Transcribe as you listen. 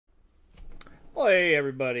Hey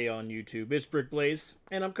everybody on YouTube, it's BrickBlaze,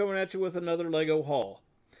 and I'm coming at you with another LEGO haul.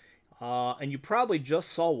 And you probably just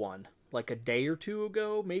saw one, like a day or two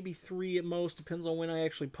ago, maybe 3 at most, depends on when I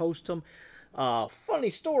actually post them. Funny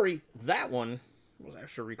story, that one was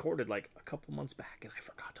actually recorded like a couple months back, and I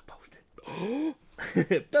forgot to post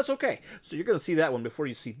it. That's okay, so you're going to see that one before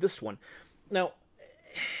you see this one. Now,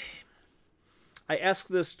 I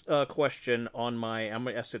asked this question on my... I'm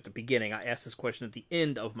going to ask it at the beginning. I asked this question at the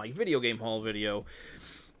end of my video game haul video.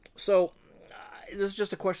 So, this is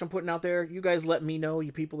just a question I'm putting out there. You guys let me know,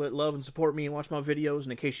 you people that love and support me and watch my videos.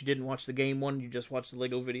 And in case you didn't watch the game one, you just watched the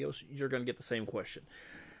LEGO videos, you're going to get the same question.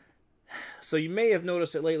 So, you may have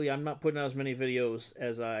noticed that lately I'm not putting out as many videos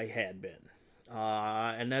as I had been.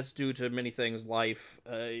 And that's due to many things, life,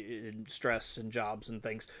 stress, and jobs and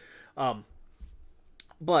things.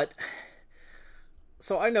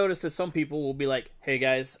 So I noticed that some people will be like, hey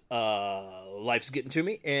guys, life's getting to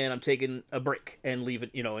me, and I'm taking a break and leave it,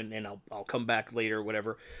 and I'll come back later or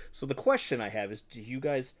whatever. So the question I have is, do you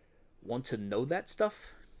guys want to know that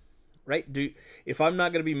stuff? Right? If I'm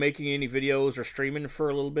not going to be making any videos or streaming for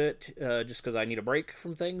a little bit, just because I need a break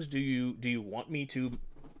from things, do you want me to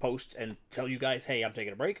post and tell you guys, hey, I'm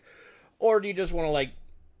taking a break? Or do you just want to,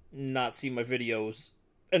 not see my videos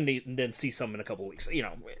and then see some in a couple weeks?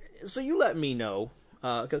 So you let me know.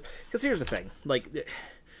 Because here's the thing,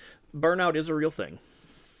 burnout is a real thing.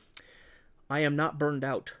 I am not burned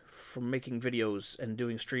out from making videos and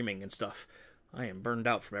doing streaming and stuff. I am burned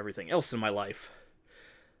out from everything else in my life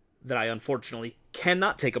that I unfortunately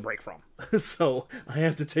cannot take a break from. So I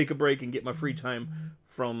have to take a break and get my free time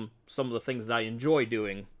from some of the things that I enjoy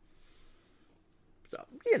doing. So,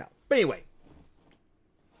 But anyway,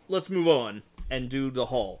 let's move on and do the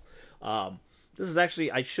haul. This is actually,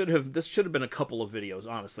 this should have been a couple of videos,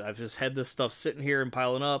 honestly. I've just had this stuff sitting here and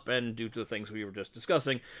piling up, and due to the things we were just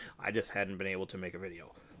discussing, I just hadn't been able to make a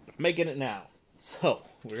video. But I'm making it now. So,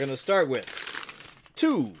 we're going to start with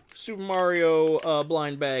 2 Super Mario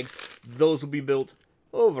blind bags. Those will be built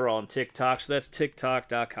over on TikTok, so that's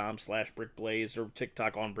tiktok.com/BrickBlaze or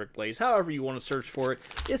TikTok on BrickBlaze. However you want to search for it,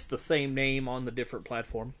 it's the same name on the different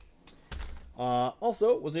platform.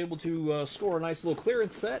 Also, was able to score a nice little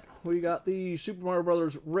clearance set. We got the Super Mario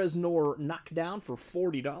Bros. Reznor Knockdown for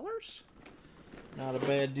 $40. Not a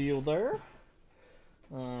bad deal there.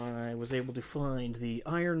 I was able to find the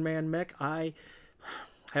Iron Man mech. I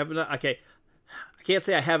can't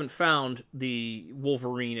say I haven't found the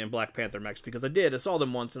Wolverine and Black Panther mechs, because I did. I saw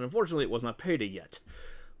them once, and unfortunately it was not payday yet.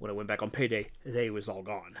 When I went back on payday, they was all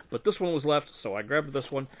gone. But this one was left, so I grabbed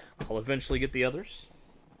this one. I'll eventually get the others.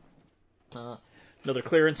 Another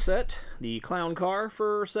clearance set, the Clown Car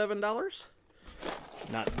for $7.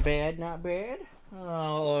 Not bad, not bad.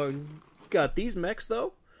 Got these mechs,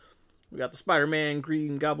 though. We got the Spider-Man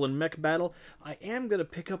Green Goblin mech battle. I am going to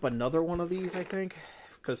pick up another one of these, I think,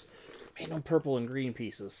 because ain't no purple and green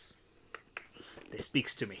pieces. It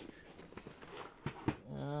speaks to me.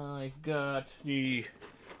 I've got the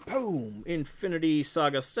Boom! Infinity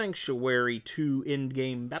Saga Sanctuary 2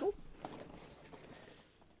 Endgame Battle.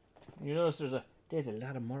 You notice there's a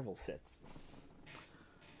lot of Marvel sets.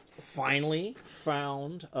 Finally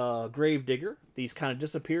found Gravedigger. These kind of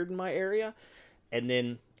disappeared in my area, and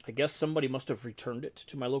then I guess somebody must have returned it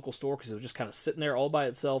to my local store because it was just kind of sitting there all by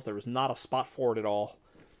itself. There was not a spot for it at all,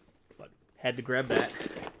 but had to grab that.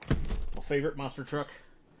 My favorite monster truck.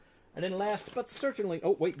 And then last, but certainly...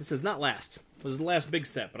 Oh, wait, this is not last. This is the last big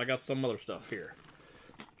set, but I got some other stuff here.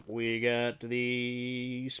 We got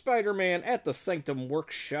the Spider-Man at the Sanctum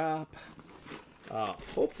Workshop.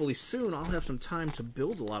 Hopefully soon I'll have some time to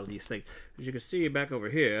build a lot of these things. As you can see back over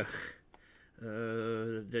here,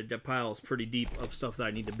 the pile is pretty deep of stuff that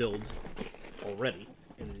I need to build already.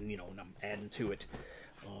 And, I'm adding to it.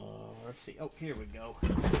 Let's see. Oh, here we go.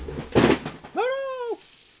 Oh,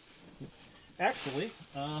 no! Actually,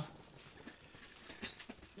 yeah,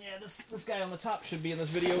 this guy on the top should be in this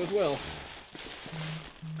video as well.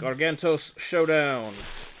 Gargantos Showdown.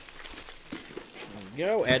 There we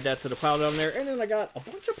go. Add that to the pile down there. And then I got a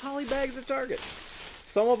bunch of poly bags at Target.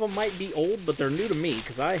 Some of them might be old, but they're new to me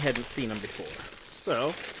because I hadn't seen them before.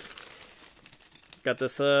 So, got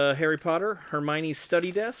this Harry Potter Hermione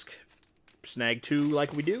study desk. Snag 2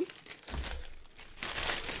 like we do.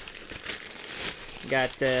 Got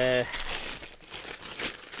this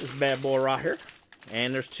bad boy right here.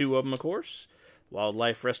 And there's 2 of them, of course.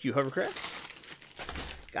 Wildlife Rescue Hovercraft.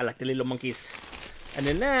 I like the little monkeys. And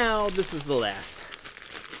then now, this is the last.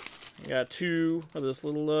 I got 2 of this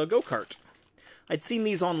little go-kart. I'd seen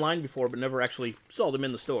these online before, but never actually saw them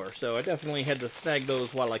in the store. So I definitely had to snag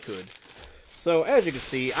those while I could. So as you can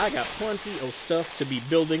see, I got plenty of stuff to be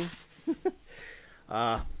building.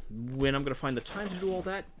 When I'm going to find the time to do all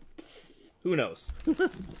that, who knows?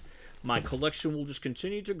 My collection will just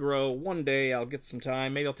continue to grow. One day I'll get some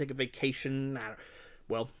time. Maybe I'll take a vacation.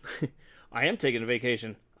 Well, I am taking a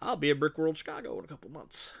vacation. I'll be at Brick World Chicago in a couple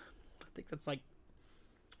months. I think that's like,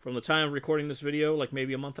 from the time of recording this video, like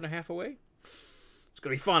maybe a month and a half away. It's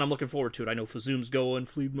going to be fun. I'm looking forward to it. I know Fazoom's going,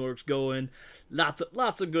 Fleebnork's going. Lots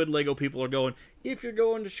of good LEGO people are going. If you're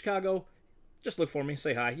going to Chicago, just look for me.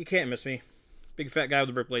 Say hi. You can't miss me. Big fat guy with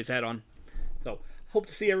a Brick Blaze hat on. So, hope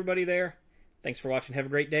to see everybody there. Thanks for watching. Have a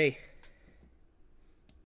great day.